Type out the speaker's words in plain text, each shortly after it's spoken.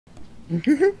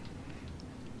I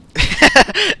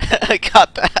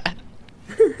got that.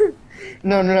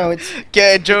 No, it's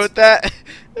Get a joke with that?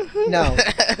 no,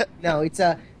 no, it's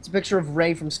a picture of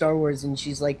Rey from Star Wars, and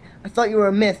she's like, "I thought you were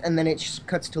a myth," and then it just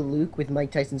cuts to Luke with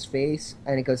Mike Tyson's face,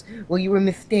 and it goes, "Well, you were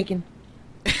mistaken."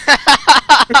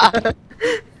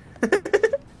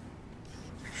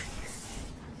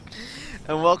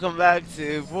 And welcome back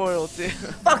to Portal 2.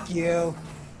 Fuck you.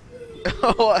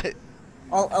 What?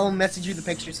 I'll message you the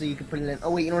picture so you can put it in.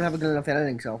 Oh wait, you don't have a good enough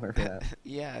editing software for that.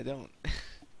 Yeah, I don't.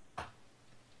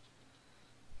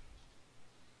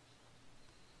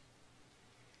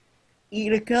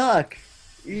 Eat a cock.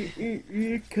 Eat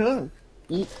a cock.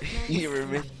 Eat. You were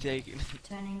mistaken.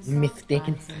 Turning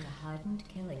Mistaken. soft into hardened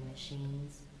killing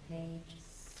machines. Page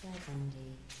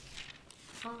 70.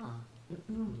 Ah.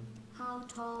 How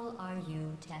tall are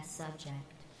you, test subject?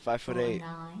 5'8".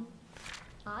 4'9"?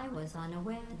 I was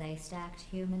unaware they stacked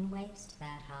human waste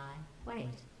that high. Wait,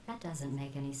 that doesn't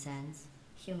make any sense.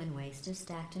 Human waste is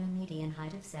stacked at a median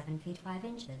height of 7 feet 5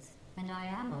 inches, and I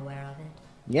am aware of it.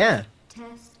 Yeah.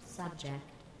 Test subject.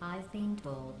 I've been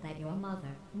told that your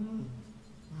mother.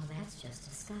 Well, that's just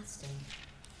disgusting.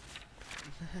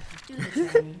 Do the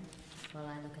training while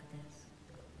I look at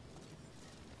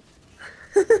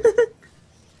this.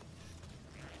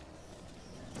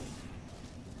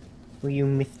 Were you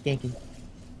mistaken?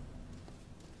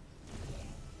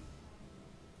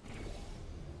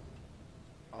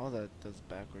 All that does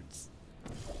backwards.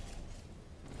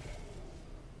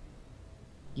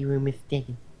 You were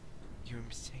mistaken. You were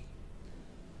mistaken.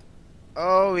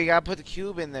 Oh, we gotta put the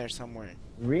cube in there somewhere. Not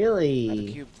the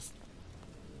Really? cube.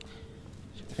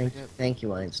 Thank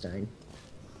you, Einstein.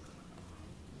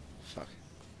 Fuck.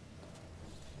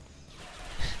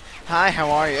 Hi, how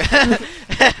are you?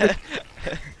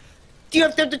 Do you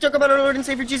have time to talk about our Lord and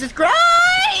Savior Jesus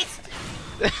Christ?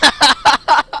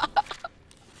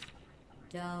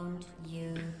 Don't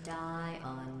you die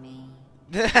on me.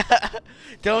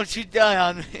 Don't you die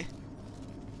on me.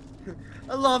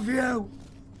 I love you.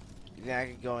 You think I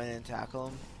could go in and tackle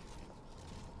him?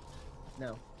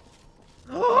 No.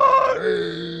 You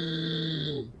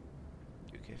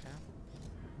okay, fam?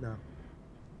 No.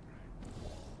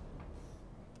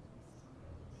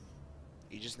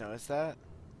 You just noticed that?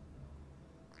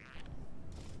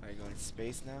 Are you going to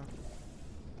space now?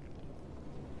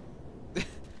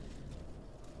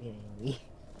 Yeah.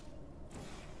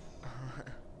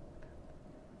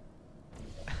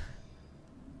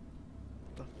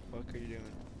 What the fuck are you doing?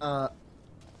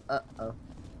 Uh-oh.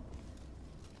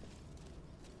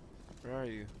 Where are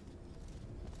you?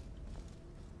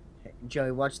 Hey,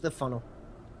 Joey, watch the funnel.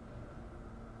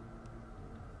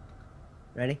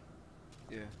 Ready?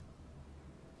 Yeah.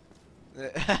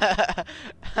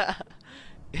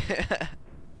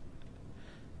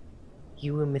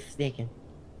 You were mistaken.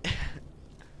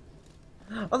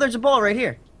 Oh, there's a ball right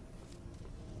here.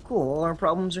 Cool, all our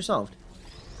problems are solved.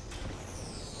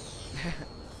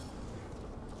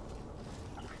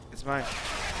 It's mine.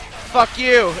 Fuck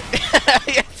you!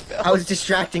 Yes, Phil. I was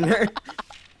distracting her.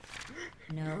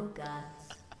 No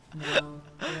guts, no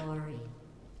glory.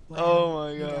 Well, Oh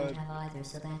my you God. don't have either,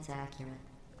 so that's accurate.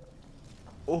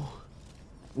 Oh,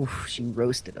 Oof, she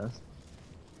roasted us.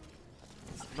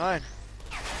 it's mine.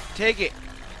 Take it.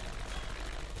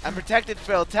 I'm protected,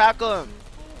 Phil. Tackle him.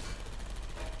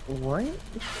 What?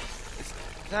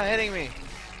 It's not hitting me.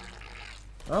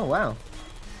 Oh, wow.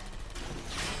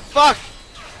 Fuck!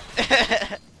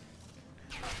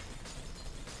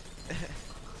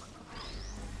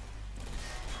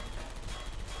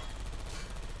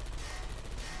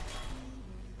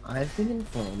 I've been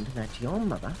informed that your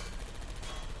mother...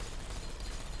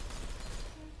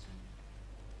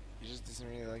 He just doesn't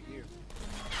really like you.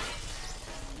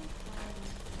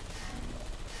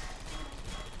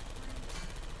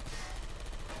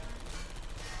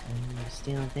 Are you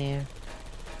still there?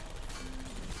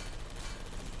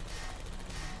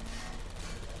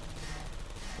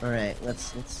 Alright,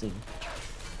 let's see.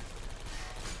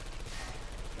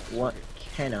 What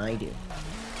can I do?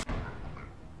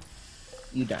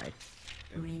 You died.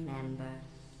 Remember,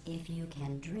 if you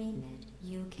can dream it,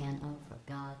 you can, oh for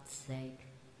God's sake.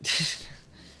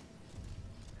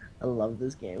 I love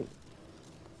this game.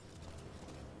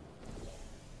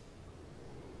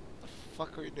 What the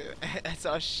fuck are you doing? I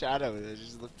saw a shadow that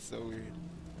just looked so weird.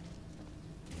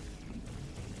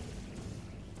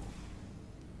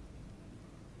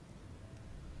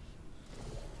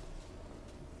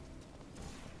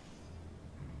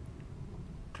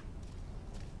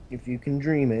 If you can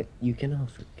dream it, you can, oh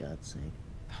for God's sake.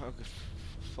 Oh, for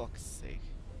fuck's sake.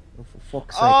 Oh, for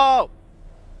fuck's sake. Oh!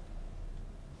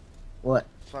 What?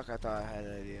 Fuck, I thought I had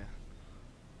an idea.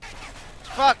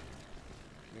 Fuck!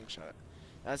 Getting shot.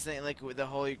 I was saying, like, with the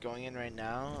hole you're going in right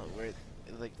now, where,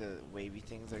 like, the wavy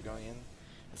things are going in.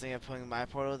 I was thinking of putting my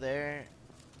portal there,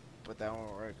 but that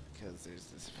won't work because there's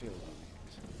this field over here.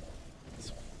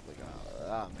 It's like,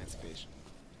 emancipation.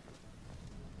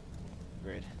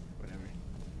 Grid. Whatever.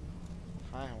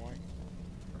 Hi, how are you?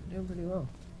 I'm doing pretty well.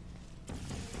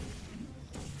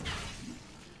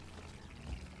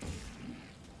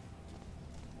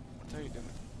 What are you doing?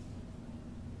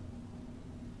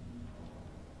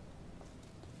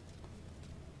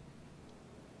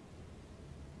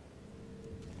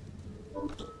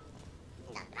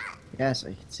 Yes, I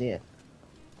can see it.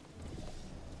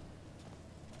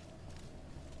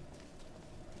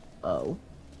 Oh.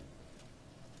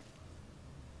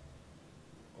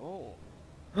 Oh.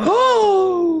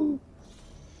 Oh!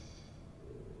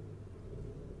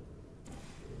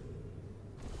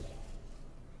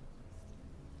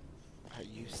 Are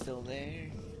you still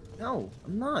there? No,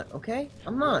 I'm not, okay?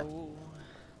 I'm not. Hello?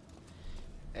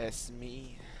 It's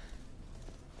me.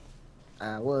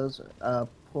 Was a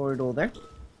portal there?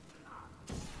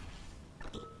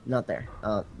 Not there.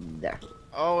 There.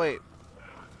 Oh, wait.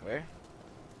 Where?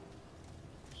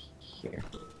 Here.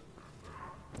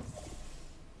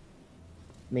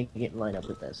 Make it line up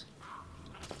with this.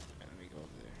 Let me go over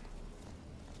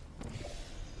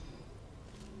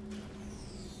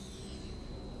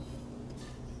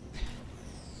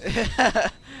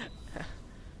there.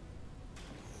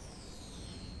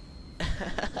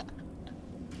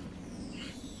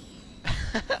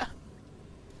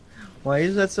 Why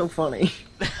is that so funny?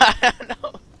 I don't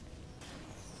know.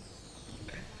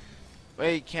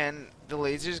 Wait, can the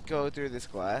lasers go through this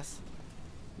glass?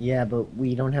 Yeah, but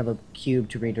we don't have a cube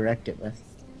to redirect it with.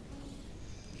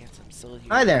 Yes, I'm still here.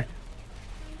 Hi there.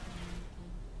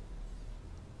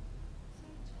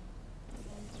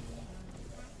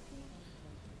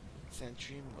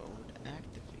 Sentry mode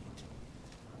activate.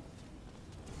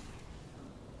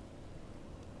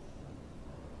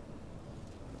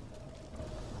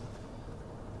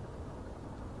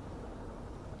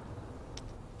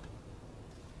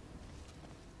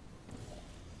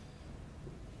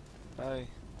 Hi.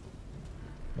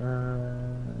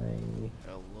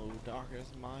 Hello,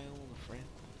 darkest my old friend.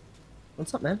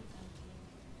 What's up, man?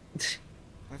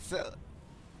 What's up?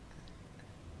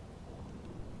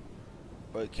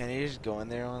 Wait, can you just go in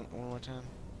there one more time?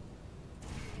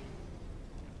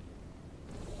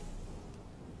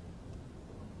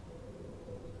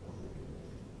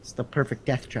 It's the perfect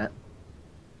death trap.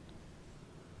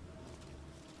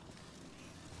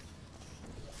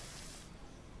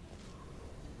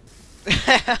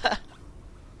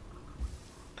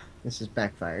 This has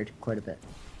backfired quite a bit.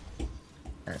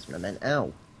 That's what I meant.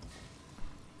 Ow.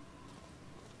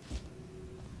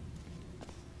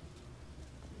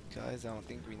 Guys, I don't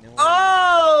think we know.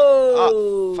 Oh!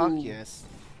 Oh, fuck yes.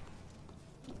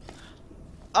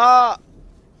 Ah!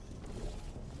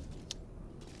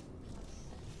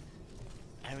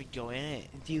 How do we go in it?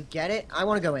 Do you get it? I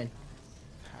want to go in.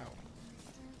 How?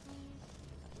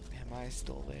 Am I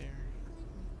still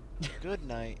there? Good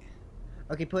night.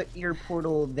 Okay, put your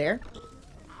portal there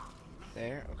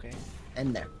There, okay.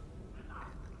 and there.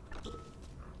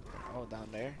 Oh, down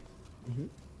there. Mm-hmm.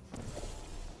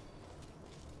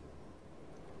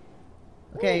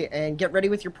 Okay, and get ready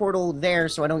with your portal there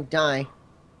so I don't die.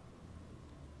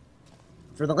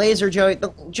 For the laser, Joey.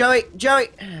 Joey!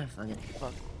 Ah, fuck it.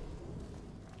 Fuck.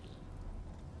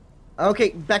 Okay,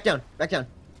 back down. Back down.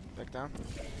 Back down.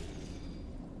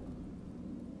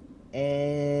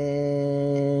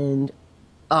 And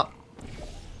up.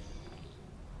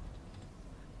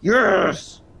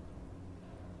 Yes!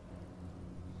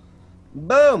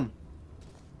 Boom!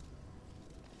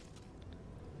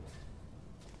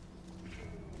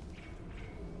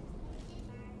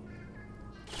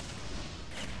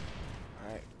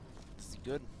 Alright. This is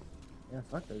good. Yeah,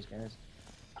 fuck those guys.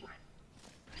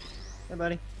 Hey,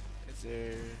 buddy. Is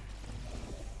there...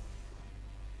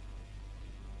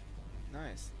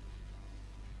 Nice.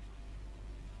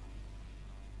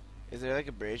 Is there like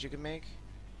a bridge you can make?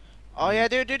 Oh yeah,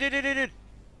 dude.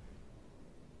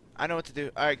 I know what to do.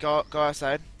 Alright, go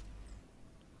outside.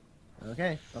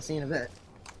 Okay, I'll see you in a bit.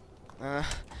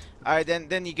 Alright,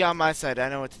 then you get on my side. I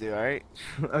know what to do, alright?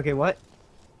 Okay, what?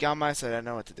 Get on my side. I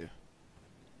know what to do.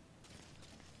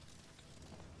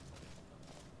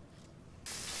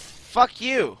 Fuck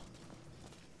you!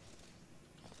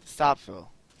 Stop, Phil.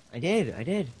 I did. I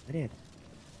know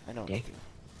what Okay. to do.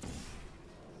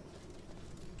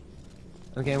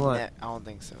 Okay, what? Nah, I don't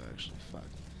think so, actually.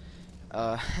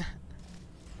 Fuck.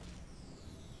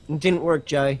 It didn't work,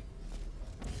 Joey.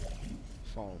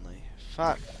 If only.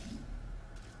 Fuck.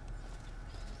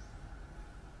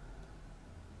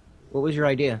 What was your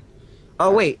idea?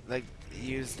 Oh, wait. Like,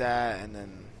 use that and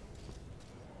then...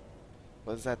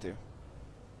 What does that do?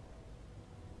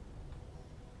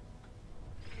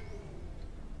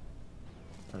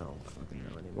 I don't fucking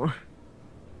know anymore.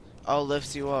 Oh,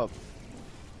 lifts you up.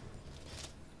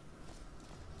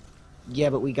 Yeah,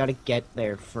 but we gotta get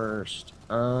there first.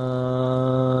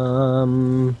 Oh,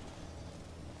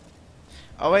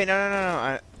 wait, no.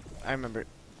 I remember.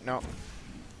 No.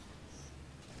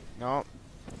 No.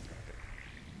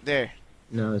 There.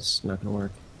 No, it's not gonna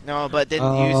work. No, but then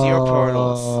use your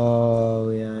portals. Oh,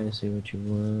 yeah, I see what you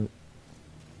want.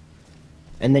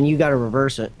 And then you gotta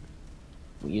reverse it.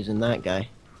 Using that guy.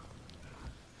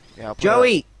 Yeah, I'll put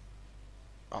Joey!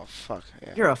 Oh, fuck.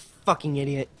 Yeah. You're a fucking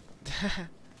idiot.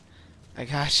 I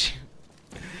got you.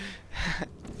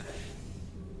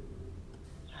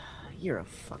 You're a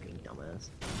fucking dumbass.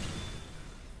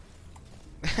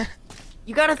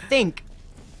 You gotta think.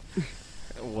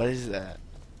 What is that?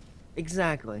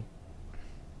 Exactly.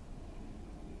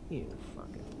 You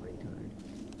fucking retard.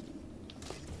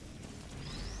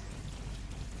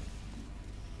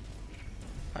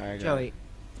 Alright, Joey.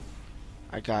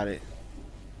 I got it.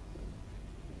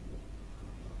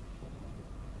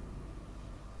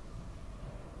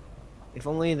 If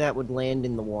only that would land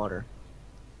in the water.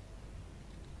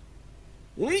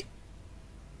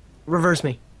 Reverse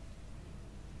me.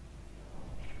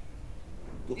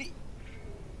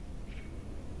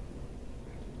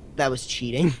 That was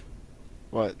cheating.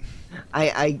 What?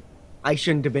 I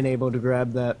shouldn't have been able to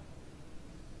grab that.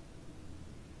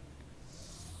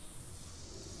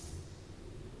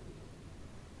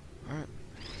 Alright.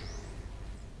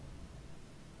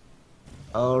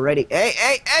 Already.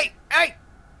 Hey!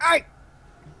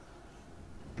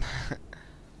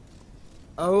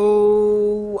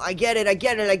 Oh, I get it.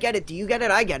 Do you get it?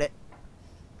 I get it.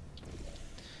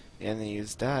 Yeah, and then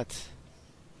use that.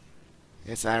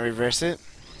 Yes, I reverse it.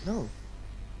 No.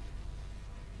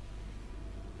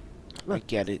 I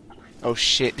get it. Oh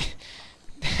shit.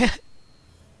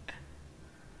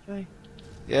 Okay.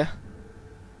 Yeah?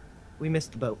 We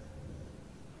missed the boat.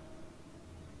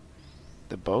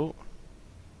 The boat?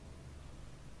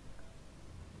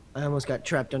 I almost got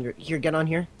trapped under. Here, get on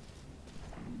here.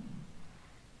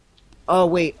 Oh,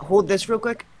 wait. Hold this real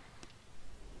quick.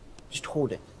 Just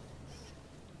hold it.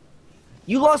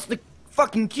 You lost the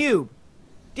fucking cube,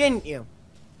 didn't you?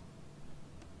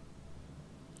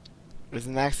 It was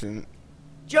an accident.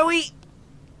 Joey!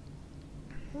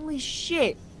 Holy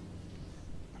shit.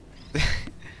 I'm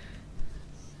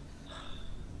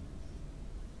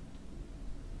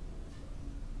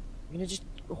gonna just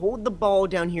hold the ball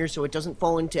down here so it doesn't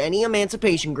fall into any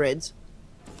emancipation grids.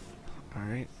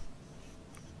 Alright.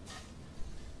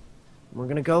 We're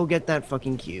gonna go get that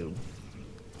fucking cube.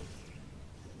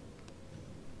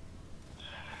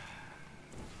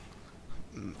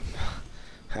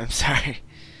 I'm sorry.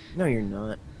 No, you're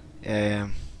not. Yeah, I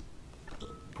am.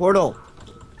 Portal.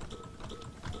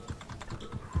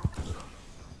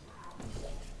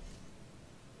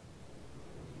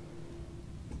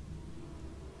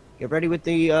 Get ready with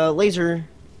the laser.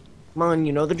 Come on,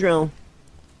 you know the drill.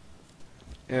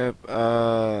 Yep,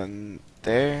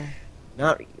 there.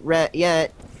 Not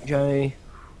yet, Joey.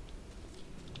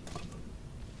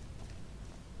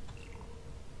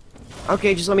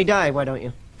 Okay, just let me die, why don't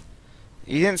you?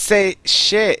 You didn't say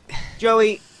shit.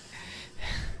 Joey,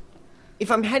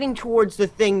 if I'm heading towards the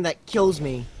thing that kills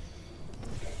me,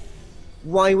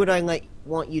 why would I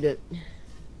want you to...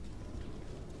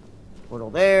 Portal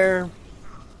there.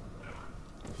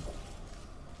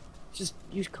 Just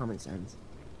use common sense.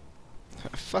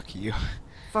 Fuck you.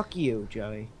 Fuck you,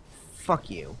 Joey. Fuck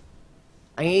you.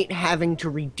 I ain't having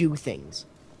to redo things.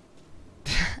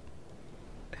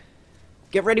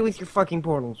 Get ready with your fucking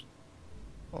portals.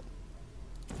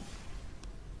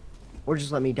 Or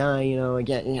just let me die, you know,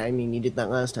 again. I mean, you did that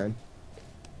last time.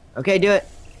 Okay, do it.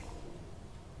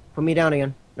 Put me down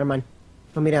again. Never mind.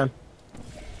 Put me down.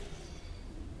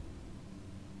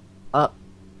 Up.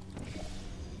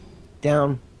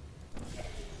 Down.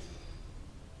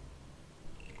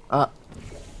 Up.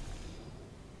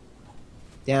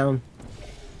 Down.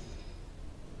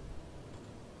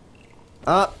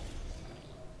 Up.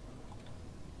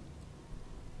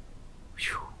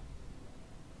 Phew.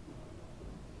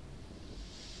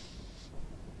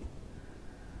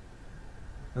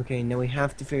 Okay, now we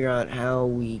have to figure out how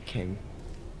we can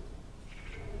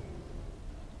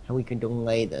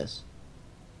delay this.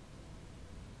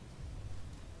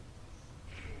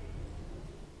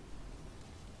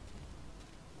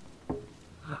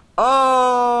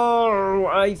 Oh,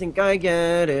 I think I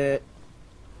get it.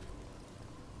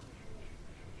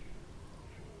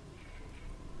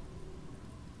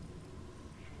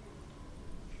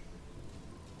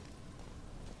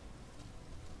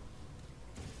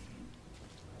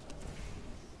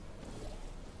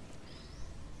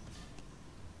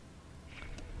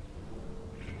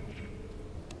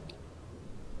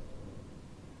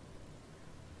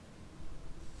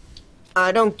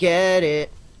 I don't get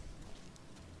it.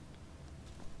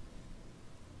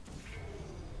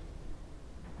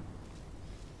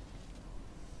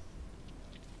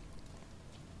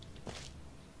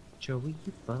 Joey,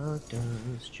 you fucked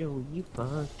us. Joey, you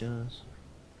fucked us.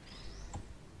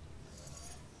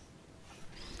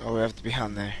 Oh, we have to be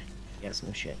on there. Yes,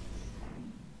 no shit.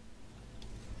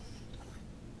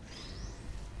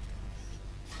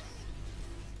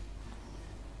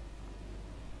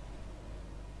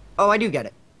 Oh, I do get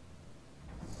it.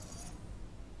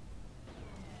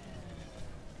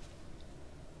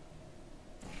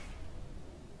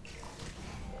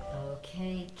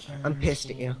 Okay, killer I'm pissed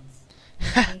at you.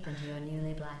 machines. Peep into your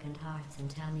newly blackened hearts and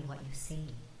tell me what you see.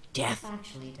 Death.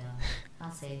 Actually, don't.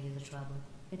 I'll save you the trouble.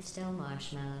 It's still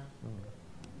marshmallow.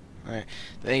 Alright.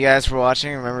 Thank you guys for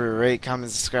watching. Remember to rate,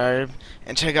 comment, subscribe.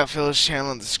 And check out Phil's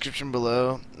channel in the description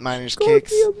below.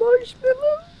 Minerskicks.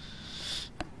 Marshmallow.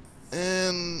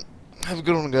 And have a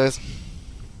good one, guys.